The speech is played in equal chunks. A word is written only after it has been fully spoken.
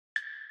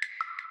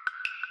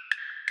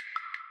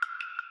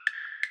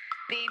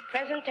The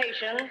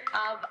presentation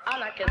of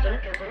anarchism,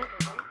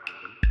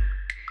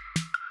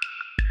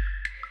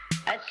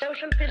 a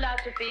social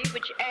philosophy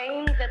which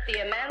aims at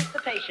the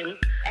emancipation,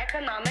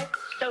 economic,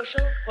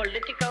 social,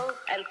 political,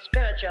 and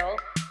spiritual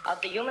of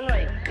the human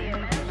race. The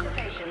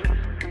emancipation.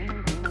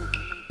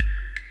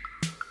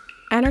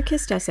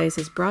 Anarchist Essays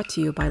is brought to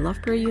you by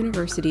Loughborough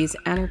University's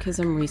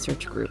Anarchism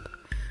Research Group.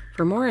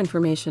 For more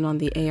information on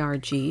the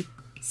ARG,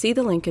 see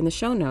the link in the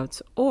show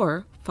notes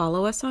or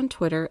follow us on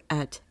Twitter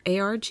at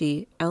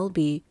ARGLBORO.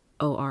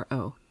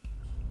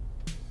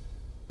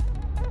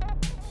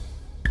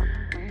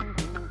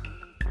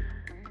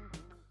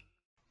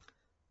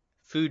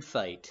 Food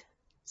Fight: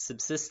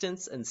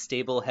 Subsistence and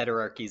Stable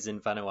Heterarchies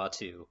in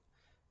Vanuatu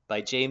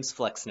by James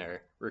Flexner,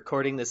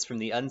 recording this from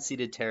the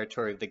unceded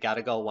territory of the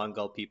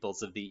Gadigal-Wangal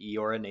peoples of the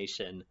Eora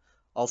Nation,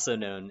 also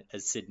known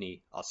as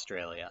Sydney,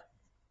 Australia.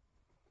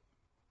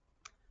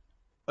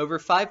 Over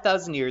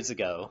 5,000 years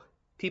ago,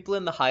 people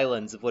in the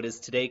highlands of what is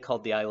today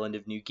called the island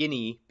of New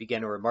Guinea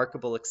began a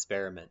remarkable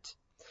experiment.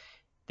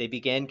 They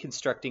began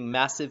constructing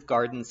massive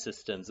garden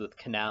systems with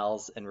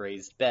canals and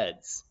raised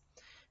beds.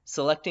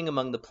 Selecting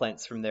among the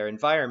plants from their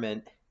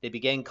environment, they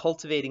began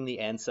cultivating the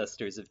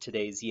ancestors of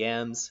today's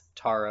yams,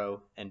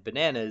 taro, and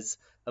bananas,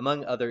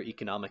 among other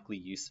economically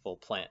useful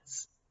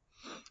plants.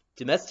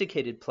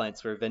 Domesticated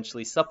plants were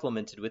eventually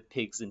supplemented with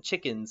pigs and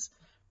chickens,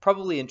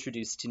 probably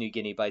introduced to New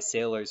Guinea by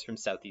sailors from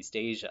Southeast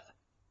Asia.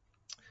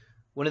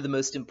 One of the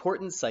most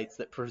important sites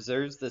that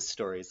preserves this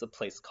story is a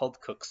place called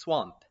Cook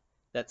Swamp.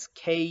 That's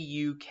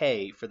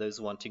K-U-K for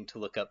those wanting to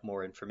look up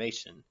more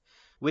information,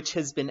 which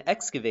has been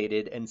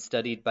excavated and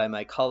studied by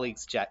my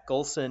colleagues Jack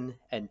Golson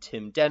and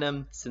Tim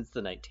Denham since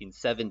the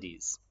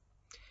 1970s.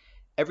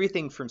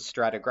 Everything from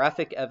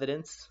stratigraphic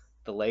evidence,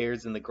 the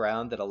layers in the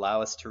ground that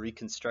allow us to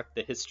reconstruct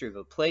the history of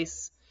a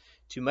place,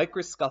 to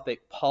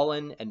microscopic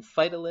pollen and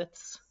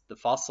phytoliths, the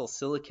fossil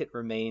silicate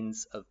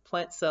remains of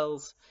plant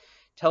cells,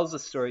 tells a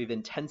story of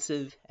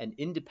intensive and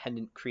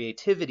independent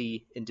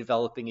creativity in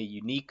developing a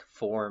unique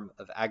form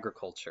of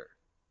agriculture.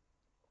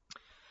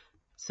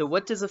 So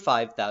what does a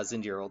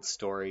 5,000-year-old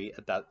story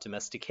about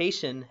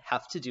domestication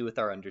have to do with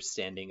our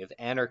understanding of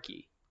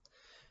anarchy?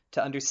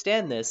 To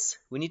understand this,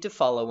 we need to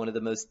follow one of the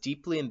most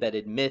deeply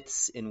embedded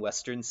myths in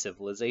Western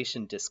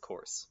civilization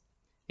discourse.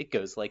 It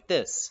goes like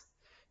this.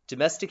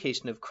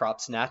 Domestication of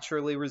crops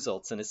naturally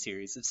results in a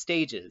series of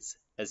stages.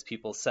 As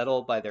people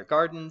settle by their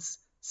gardens,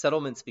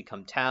 settlements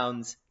become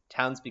towns,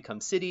 towns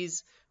become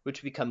cities,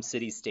 which become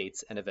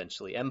city-states and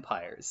eventually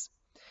empires.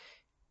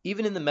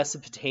 Even in the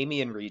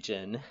Mesopotamian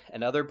region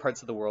and other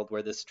parts of the world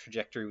where this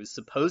trajectory was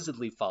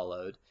supposedly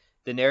followed,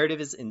 the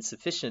narrative is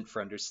insufficient for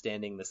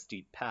understanding this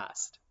deep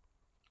past.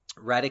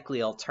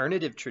 Radically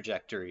alternative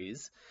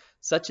trajectories,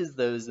 such as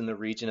those in the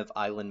region of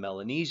Island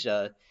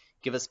Melanesia,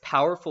 give us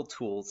powerful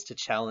tools to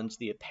challenge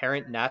the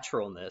apparent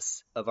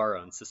naturalness of our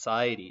own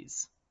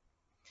societies.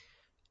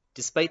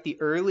 Despite the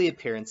early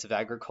appearance of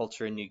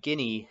agriculture in New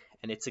Guinea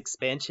and its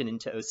expansion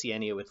into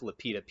Oceania with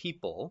Lapita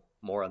people,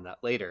 more on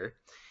that later,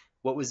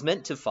 what was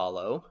meant to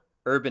follow,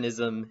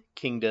 urbanism,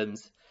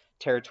 kingdoms,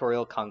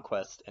 territorial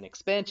conquest, and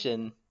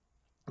expansion,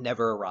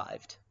 never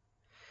arrived.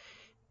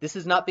 This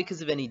is not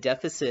because of any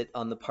deficit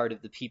on the part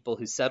of the people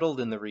who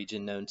settled in the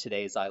region known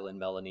today as Island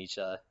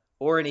Melanesia,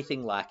 or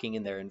anything lacking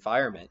in their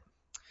environment.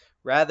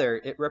 Rather,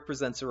 it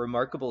represents a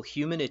remarkable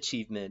human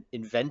achievement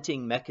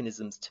inventing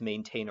mechanisms to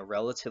maintain a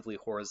relatively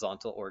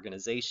horizontal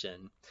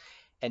organization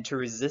and to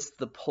resist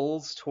the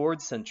pulls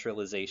towards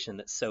centralization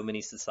that so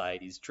many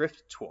societies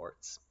drift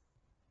towards.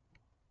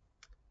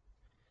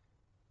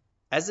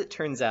 As it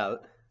turns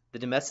out, the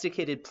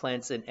domesticated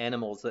plants and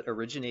animals that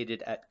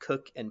originated at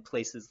Cook and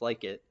places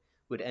like it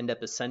would end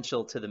up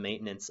essential to the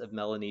maintenance of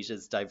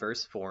Melanesia's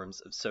diverse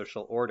forms of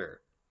social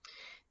order.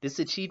 This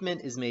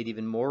achievement is made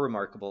even more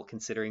remarkable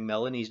considering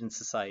Melanesian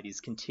societies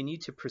continue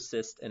to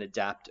persist and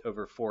adapt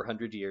over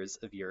 400 years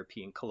of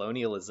European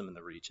colonialism in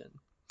the region.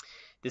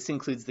 This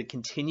includes the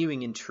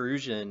continuing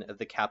intrusion of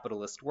the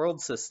capitalist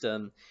world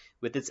system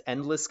with its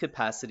endless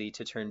capacity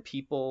to turn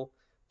people,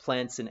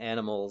 plants and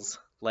animals,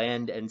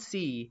 land and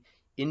sea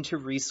into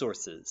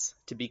resources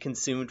to be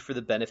consumed for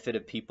the benefit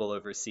of people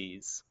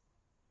overseas.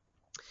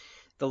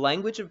 The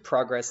language of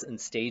progress and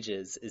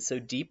stages is so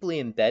deeply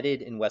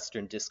embedded in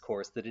Western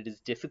discourse that it is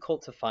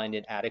difficult to find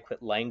an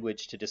adequate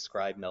language to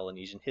describe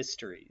Melanesian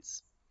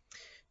histories.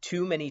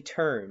 Too many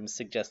terms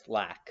suggest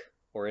lack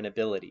or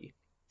inability.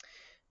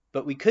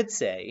 But we could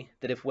say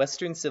that if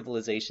Western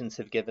civilizations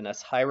have given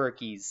us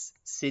hierarchies,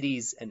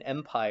 cities, and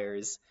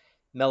empires,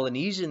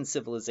 Melanesian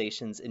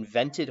civilizations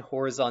invented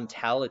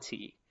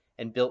horizontality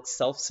and built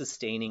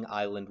self-sustaining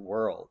island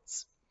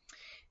worlds.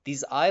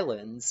 These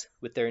islands,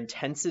 with their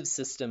intensive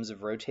systems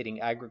of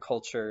rotating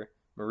agriculture,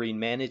 marine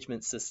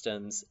management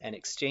systems, and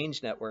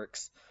exchange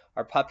networks,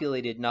 are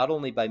populated not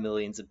only by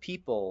millions of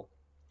people,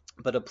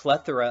 but a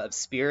plethora of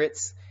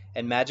spirits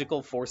and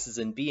magical forces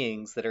and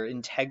beings that are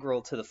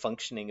integral to the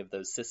functioning of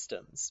those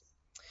systems.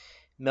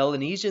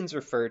 Melanesians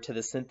refer to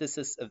the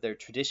synthesis of their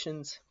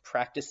traditions,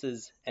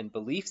 practices, and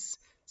beliefs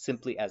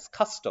simply as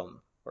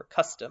custom or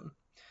custom,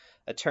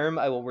 a term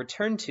I will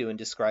return to in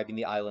describing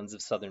the islands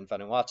of southern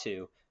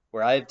Vanuatu,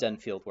 where I have done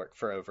fieldwork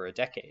for over a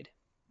decade.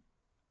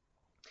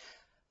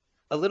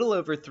 A little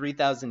over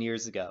 3,000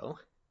 years ago,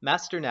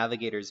 master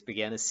navigators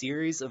began a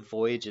series of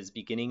voyages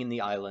beginning in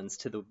the islands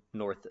to the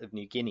north of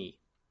New Guinea.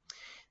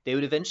 They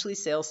would eventually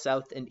sail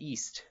south and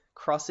east,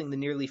 crossing the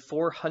nearly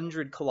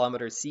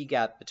 400-kilometer sea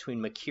gap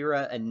between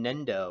Makira and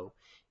Nendo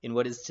in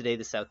what is today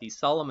the Southeast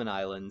Solomon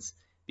Islands,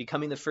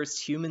 becoming the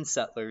first human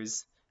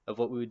settlers of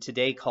what we would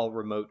today call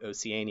remote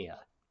Oceania.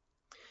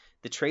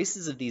 The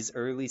traces of these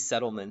early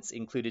settlements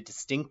included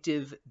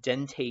distinctive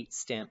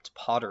dentate-stamped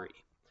pottery.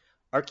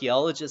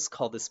 Archaeologists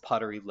call this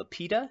pottery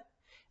lapita,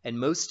 and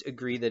most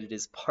agree that it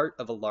is part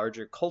of a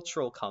larger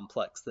cultural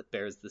complex that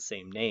bears the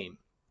same name.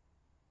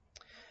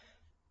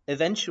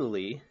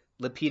 Eventually,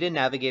 lapita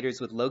navigators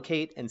would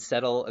locate and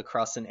settle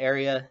across an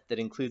area that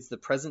includes the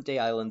present-day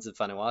islands of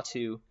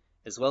Vanuatu,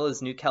 as well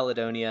as New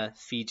Caledonia,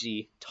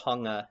 Fiji,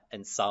 Tonga,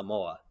 and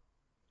Samoa.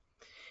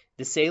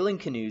 The sailing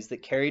canoes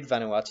that carried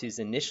Vanuatu's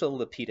initial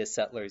lapita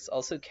settlers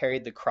also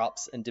carried the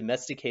crops and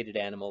domesticated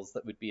animals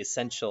that would be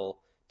essential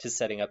to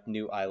setting up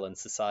new island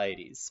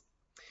societies.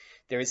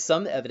 There is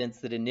some evidence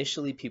that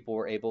initially people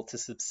were able to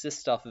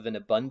subsist off of an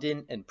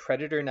abundant and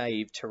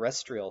predator-naive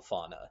terrestrial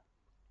fauna,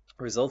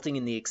 resulting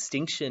in the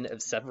extinction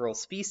of several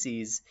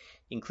species,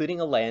 including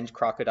a land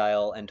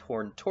crocodile and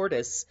horned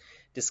tortoise,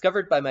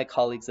 discovered by my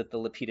colleagues at the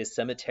Lapita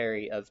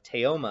Cemetery of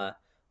Teoma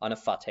on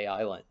Afate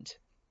Island.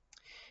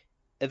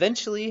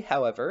 Eventually,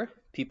 however,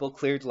 people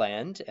cleared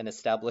land and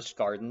established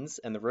gardens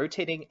and the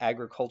rotating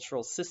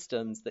agricultural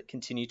systems that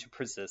continue to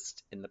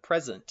persist in the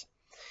present.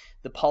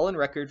 The pollen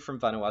record from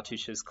Vanuatu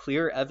shows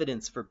clear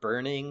evidence for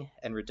burning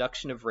and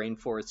reduction of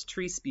rainforest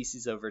tree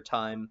species over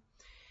time,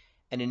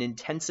 and an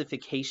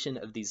intensification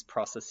of these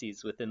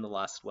processes within the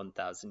last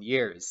 1,000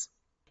 years.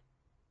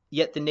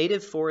 Yet the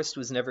native forest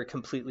was never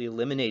completely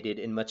eliminated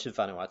in much of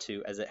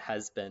Vanuatu as it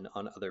has been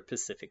on other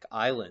Pacific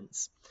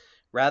islands.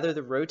 Rather,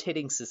 the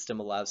rotating system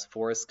allows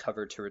forest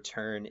cover to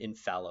return in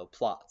fallow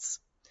plots.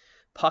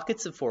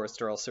 Pockets of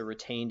forest are also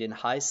retained in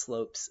high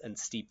slopes and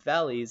steep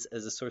valleys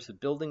as a source of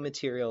building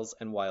materials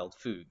and wild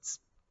foods.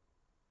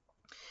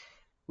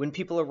 When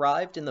people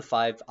arrived in the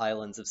 5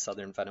 islands of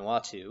southern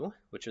Vanuatu,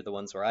 which are the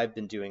ones where I've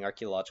been doing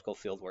archaeological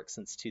fieldwork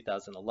since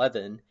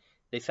 2011,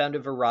 they found a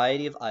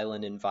variety of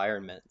island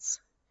environments.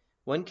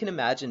 One can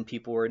imagine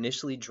people were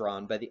initially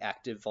drawn by the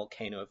active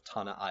volcano of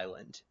Tana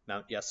Island,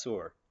 Mount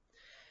Yasur.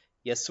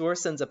 Yasur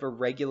sends up a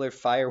regular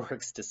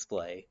fireworks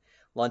display,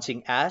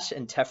 launching ash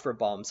and tephra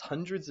bombs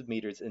hundreds of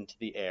meters into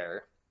the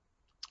air,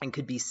 and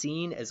could be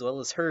seen as well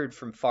as heard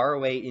from far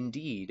away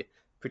indeed,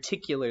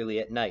 particularly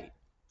at night.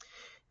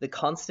 The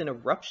constant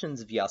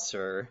eruptions of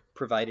Yasur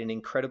provide an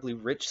incredibly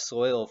rich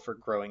soil for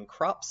growing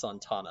crops on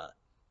Tana,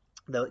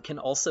 though it can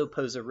also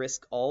pose a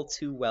risk all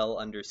too well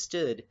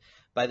understood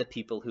by the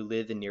people who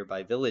live in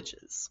nearby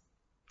villages.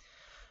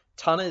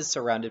 Tana is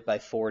surrounded by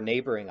 4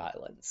 neighboring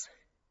islands.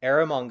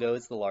 Aramongo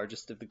is the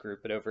largest of the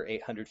group at over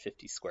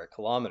 850 square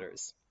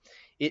kilometers.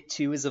 It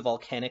too is a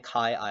volcanic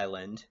high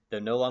island, though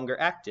no longer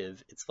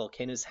active, its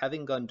volcanoes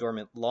having gone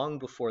dormant long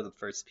before the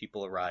first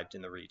people arrived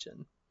in the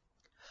region.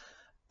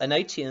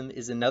 Anarchism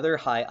is another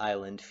high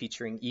island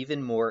featuring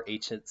even more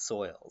ancient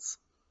soils.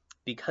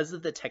 Because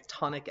of the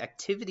tectonic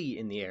activity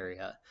in the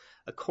area,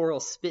 a coral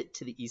spit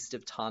to the east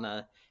of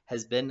Tana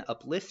has been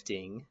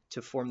uplifting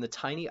to form the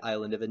tiny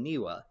island of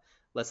Aniwa,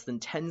 less than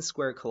 10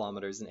 square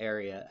kilometers in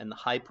area and the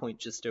high point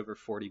just over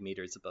 40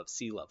 meters above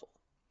sea level.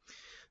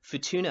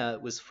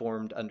 Futuna was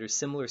formed under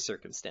similar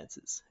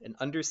circumstances, an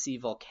undersea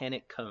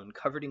volcanic cone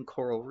covered in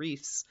coral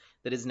reefs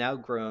that has now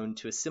grown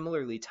to a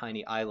similarly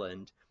tiny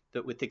island,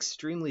 but with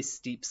extremely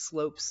steep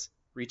slopes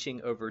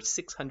reaching over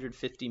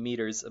 650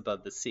 meters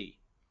above the sea.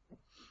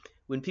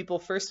 When people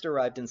first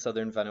arrived in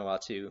southern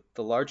Vanuatu,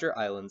 the larger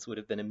islands would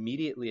have been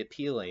immediately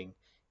appealing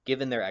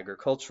given their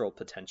agricultural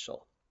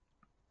potential.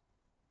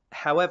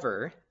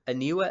 However,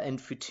 Aniwa and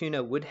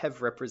Futuna would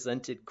have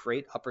represented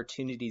great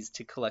opportunities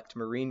to collect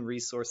marine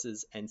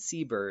resources and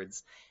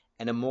seabirds,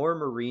 and a more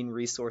marine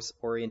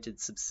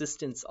resource-oriented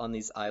subsistence on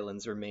these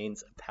islands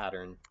remains a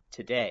pattern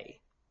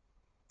today.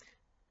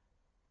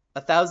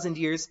 1,000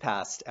 years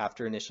passed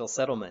after initial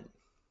settlement.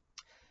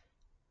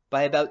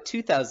 By about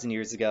 2,000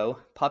 years ago,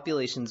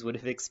 populations would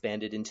have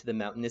expanded into the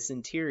mountainous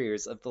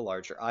interiors of the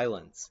larger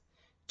islands.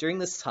 During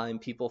this time,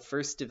 people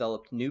first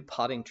developed new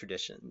potting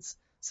traditions,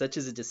 such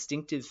as a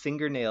distinctive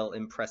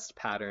fingernail-impressed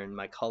pattern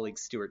my colleague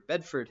Stuart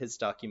Bedford has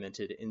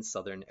documented in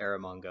southern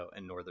Aramongo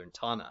and northern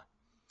Tana.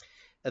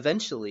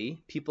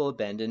 Eventually, people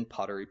abandoned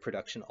pottery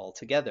production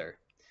altogether.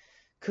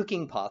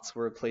 Cooking pots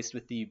were replaced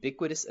with the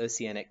ubiquitous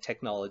oceanic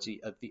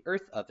technology of the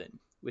earth oven,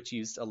 which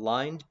used a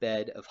lined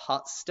bed of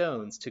hot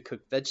stones to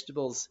cook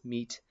vegetables,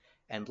 meat,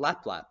 and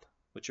lap-lap,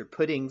 which are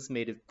puddings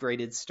made of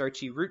grated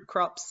starchy root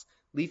crops,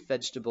 leaf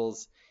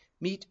vegetables,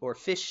 meat or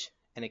fish,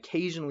 and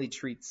occasionally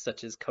treats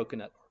such as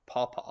coconut or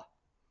pawpaw.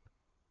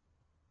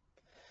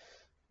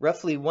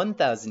 Roughly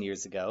 1,000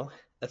 years ago,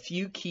 a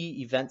few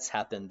key events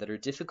happened that are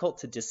difficult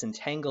to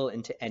disentangle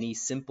into any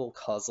simple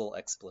causal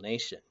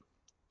explanation.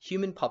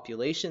 human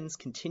populations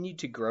continued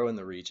to grow in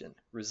the region,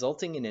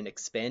 resulting in an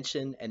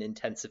expansion and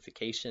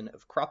intensification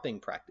of cropping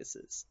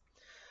practices.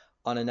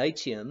 On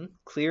Anarchism,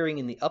 clearing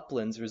in the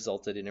uplands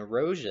resulted in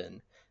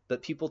erosion,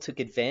 but people took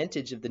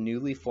advantage of the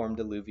newly formed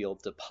alluvial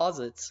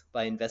deposits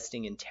by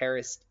investing in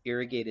terraced,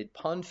 irrigated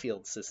pond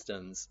field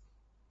systems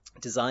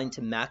designed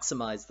to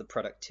maximize the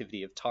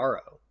productivity of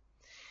taro.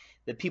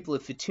 The people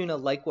of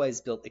Futuna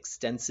likewise built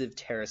extensive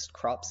terraced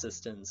crop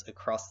systems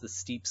across the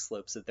steep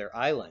slopes of their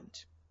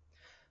island.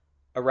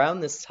 Around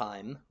this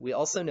time, we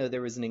also know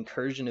there was an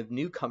incursion of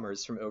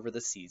newcomers from over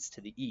the seas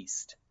to the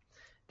east.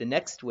 The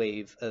next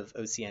wave of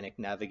oceanic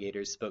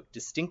navigators spoke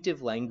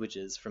distinctive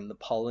languages from the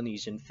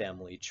Polynesian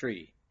family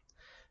tree.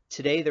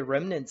 Today, the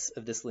remnants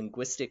of this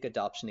linguistic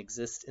adoption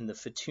exist in the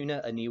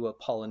Futuna-Aniwa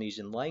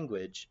Polynesian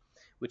language,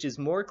 which is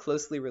more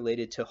closely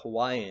related to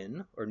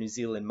Hawaiian or New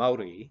Zealand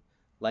Maori,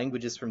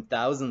 languages from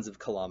thousands of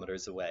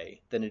kilometers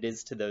away, than it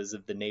is to those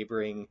of the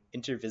neighboring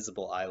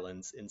intervisible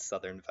islands in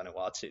southern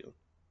Vanuatu.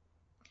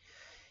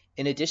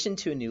 In addition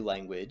to a new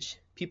language,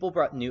 people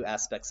brought new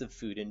aspects of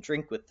food and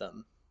drink with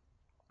them.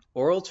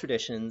 Oral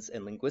traditions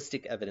and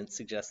linguistic evidence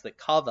suggest that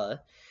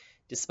kava,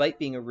 despite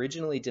being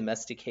originally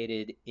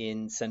domesticated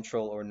in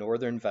central or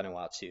northern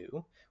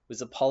Vanuatu,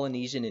 was a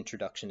Polynesian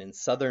introduction in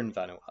southern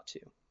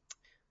Vanuatu.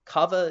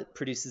 Kava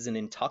produces an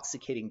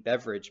intoxicating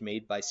beverage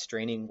made by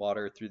straining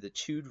water through the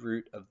chewed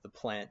root of the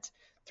plant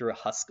through a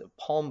husk of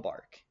palm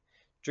bark.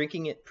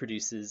 Drinking it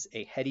produces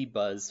a heady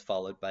buzz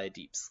followed by a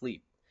deep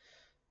sleep.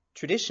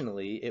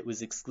 Traditionally, it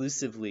was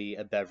exclusively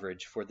a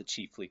beverage for the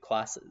chiefly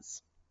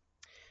classes.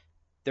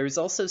 There is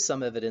also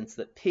some evidence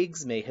that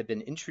pigs may have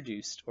been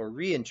introduced or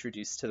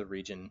reintroduced to the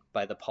region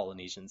by the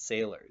Polynesian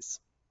sailors.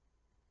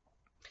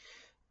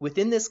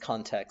 Within this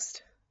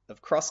context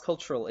of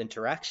cross-cultural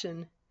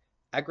interaction,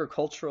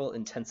 agricultural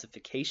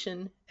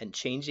intensification, and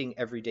changing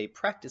everyday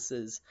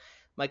practices,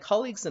 my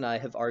colleagues and I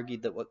have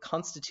argued that what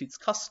constitutes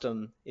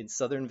custom in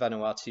southern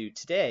Vanuatu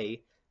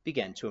today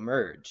began to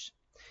emerge.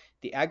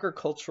 The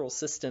agricultural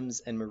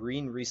systems and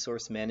marine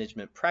resource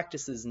management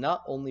practices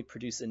not only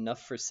produce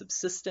enough for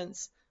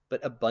subsistence,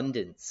 but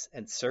abundance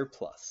and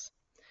surplus.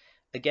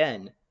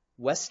 Again,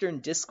 Western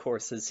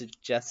discourse has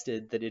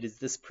suggested that it is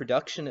this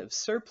production of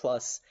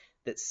surplus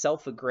that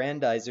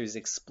self-aggrandizers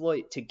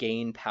exploit to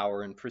gain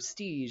power and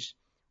prestige,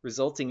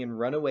 resulting in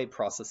runaway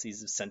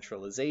processes of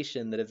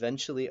centralization that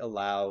eventually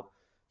allow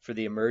for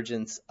the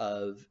emergence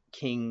of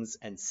kings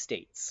and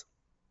states.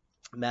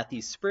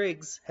 Matthew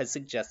Spriggs has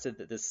suggested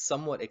that this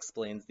somewhat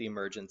explains the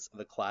emergence of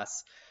a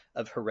class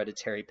of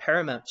hereditary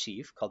paramount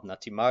chief called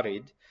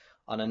Ngatimarid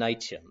on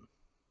Anarchism.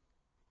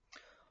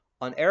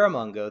 On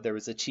Erromango, there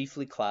was a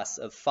chiefly class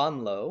of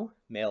Fanlo,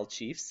 male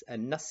chiefs,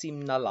 and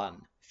Nasim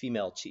Nalan,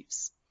 female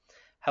chiefs.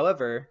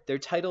 However, their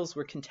titles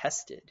were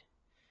contested.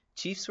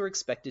 Chiefs were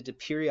expected to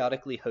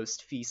periodically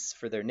host feasts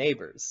for their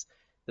neighbors,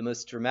 the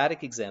most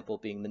dramatic example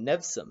being the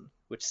Nevsum,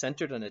 which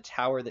centered on a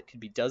tower that could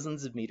be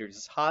dozens of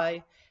meters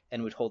high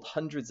and would hold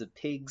hundreds of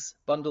pigs,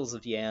 bundles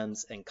of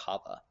yams, and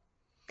kava.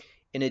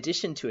 In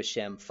addition to a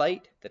sham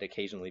fight that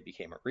occasionally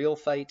became a real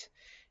fight,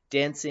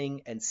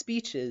 dancing, and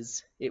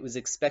speeches, it was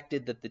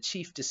expected that the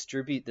chief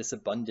distribute this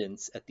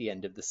abundance at the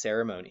end of the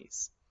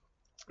ceremonies.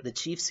 The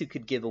chiefs who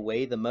could give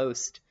away the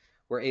most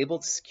were able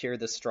to secure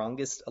the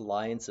strongest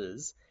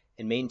alliances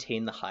and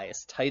maintain the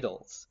highest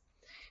titles.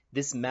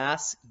 This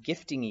mass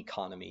gifting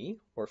economy,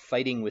 or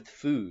fighting with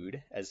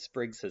food, as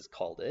Spriggs has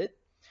called it,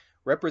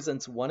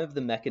 represents one of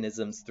the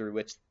mechanisms through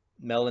which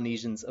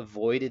Melanesians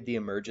avoided the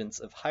emergence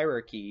of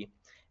hierarchy,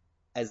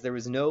 as there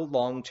was no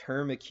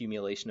long-term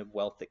accumulation of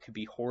wealth that could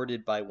be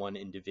hoarded by one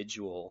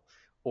individual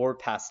or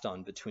passed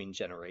on between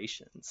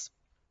generations.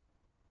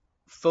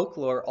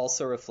 Folklore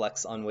also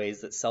reflects on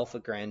ways that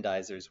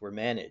self-aggrandizers were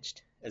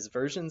managed, as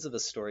versions of a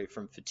story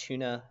from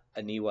Futuna,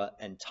 Aniwa,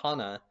 and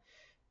Tana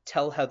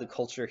tell how the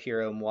culture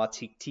hero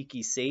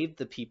Mwatiktiki saved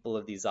the people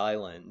of these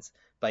islands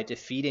by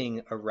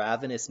defeating a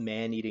ravenous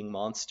man-eating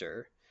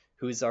monster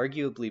who is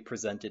arguably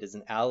presented as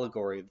an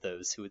allegory of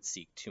those who would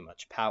seek too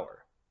much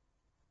power.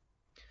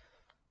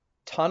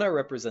 Tana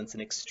represents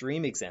an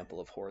extreme example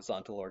of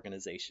horizontal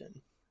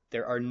organization.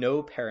 There are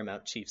no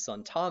paramount chiefs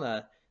on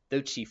Tana,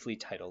 though chiefly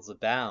titles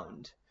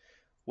abound.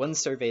 One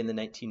survey in the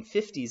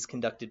 1950s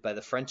conducted by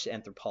the French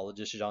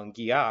anthropologist Jean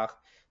Guillard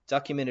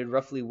documented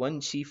roughly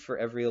one chief for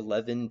every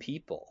 11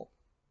 people.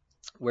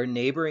 Where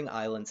neighboring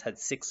islands had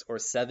 6 or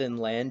 7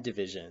 land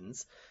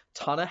divisions,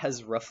 Tana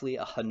has roughly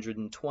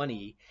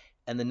 120,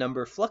 and the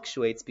number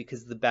fluctuates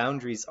because the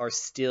boundaries are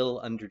still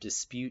under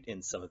dispute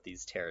in some of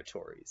these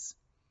territories.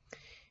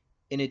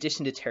 In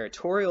addition to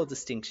territorial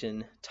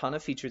distinction, Tana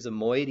features a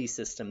moiety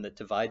system that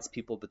divides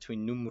people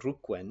between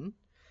Numrukwen,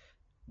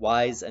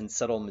 wise and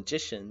subtle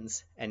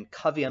magicians, and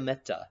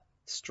Kaviameta,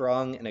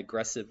 strong and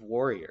aggressive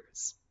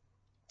warriors.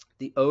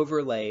 The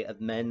overlay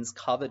of men's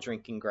kava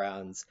drinking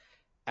grounds,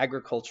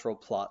 agricultural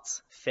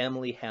plots,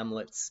 family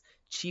hamlets,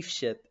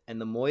 chiefship, and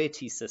the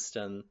moiety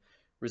system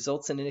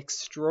results in an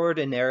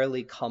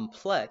extraordinarily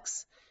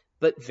complex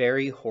but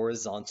very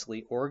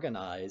horizontally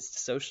organized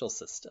social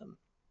system.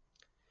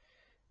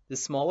 The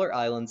smaller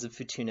islands of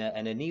Futuna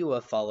and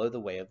Aniwa follow the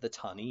way of the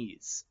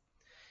Tanese.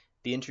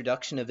 The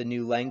introduction of a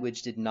new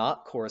language did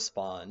not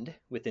correspond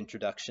with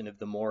introduction of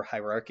the more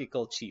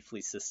hierarchical chiefly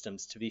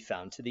systems to be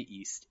found to the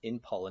east in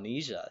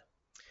Polynesia.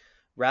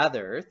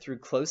 Rather, through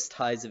close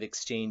ties of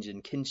exchange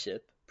and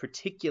kinship,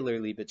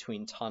 particularly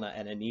between Tana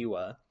and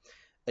Aniwa,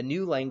 a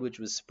new language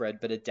was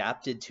spread but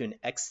adapted to an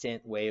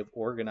extant way of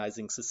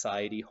organizing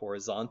society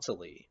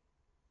horizontally.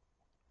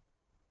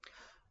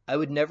 I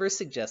would never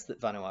suggest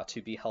that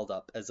Vanuatu be held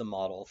up as a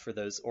model for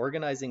those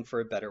organizing for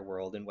a better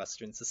world in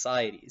Western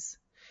societies.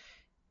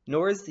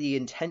 Nor is the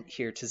intent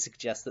here to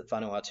suggest that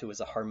Vanuatu was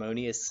a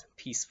harmonious,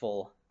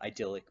 peaceful,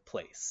 idyllic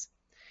place.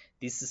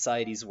 These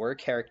societies were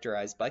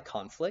characterized by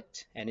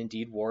conflict, and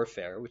indeed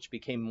warfare, which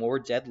became more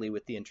deadly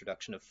with the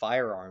introduction of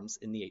firearms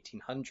in the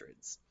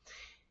 1800s.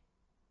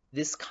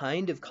 This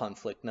kind of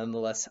conflict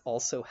nonetheless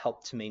also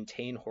helped to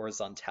maintain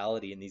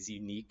horizontality in these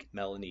unique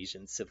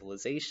Melanesian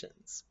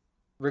civilizations.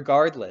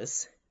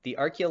 Regardless, the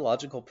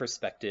archaeological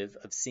perspective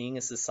of seeing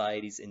a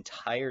society's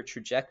entire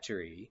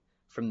trajectory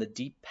from the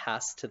deep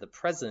past to the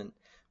present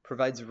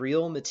provides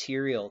real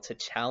material to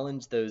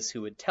challenge those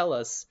who would tell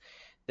us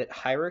that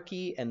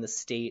hierarchy and the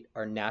state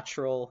are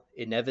natural,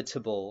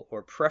 inevitable,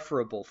 or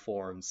preferable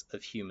forms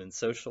of human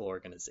social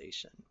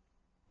organization.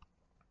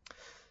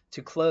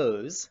 To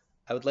close,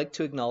 I would like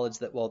to acknowledge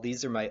that while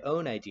these are my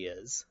own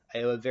ideas, I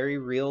owe a very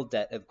real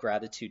debt of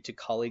gratitude to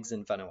colleagues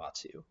in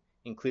Vanuatu,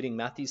 including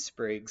Matthew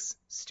Spriggs,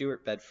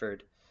 Stuart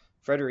Bedford,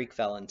 Frederic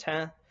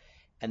Valentin,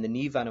 and the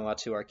Ni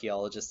Vanuatu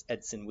archaeologists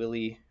Edson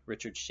Willie,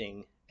 Richard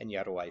Shing, and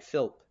Yarawai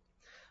Philp.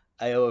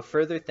 I owe a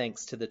further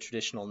thanks to the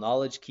traditional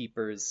knowledge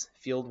keepers,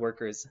 field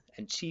workers,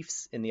 and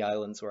chiefs in the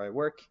islands where I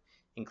work,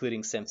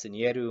 including Samson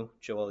Yeru,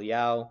 Joel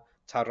Yao,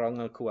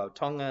 Taronga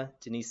Kuautonga,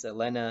 Denise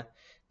Elena,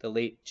 the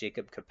late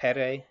Jacob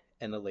Kapere,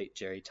 and the late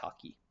Jerry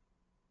Taki.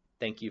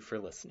 Thank you for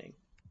listening.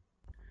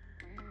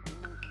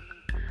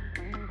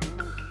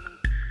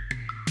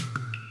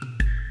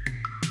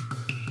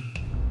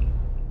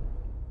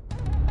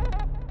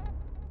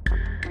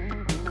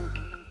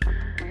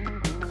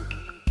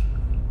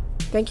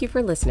 Thank you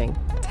for listening.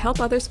 To help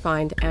others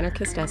find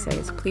Anarchist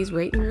essays, please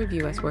rate and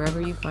review us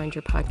wherever you find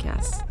your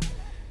podcasts.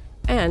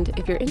 And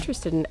if you're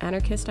interested in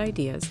anarchist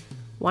ideas,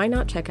 why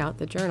not check out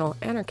the journal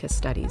Anarchist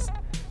Studies?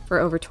 For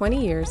over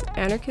 20 years,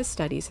 Anarchist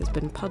Studies has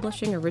been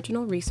publishing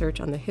original research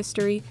on the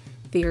history,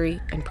 theory,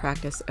 and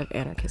practice of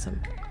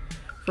anarchism.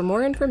 For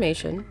more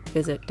information,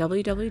 visit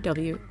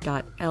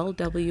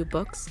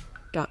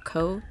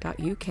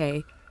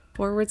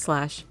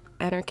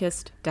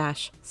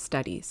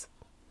www.lwbooks.co.uk/anarchist-studies.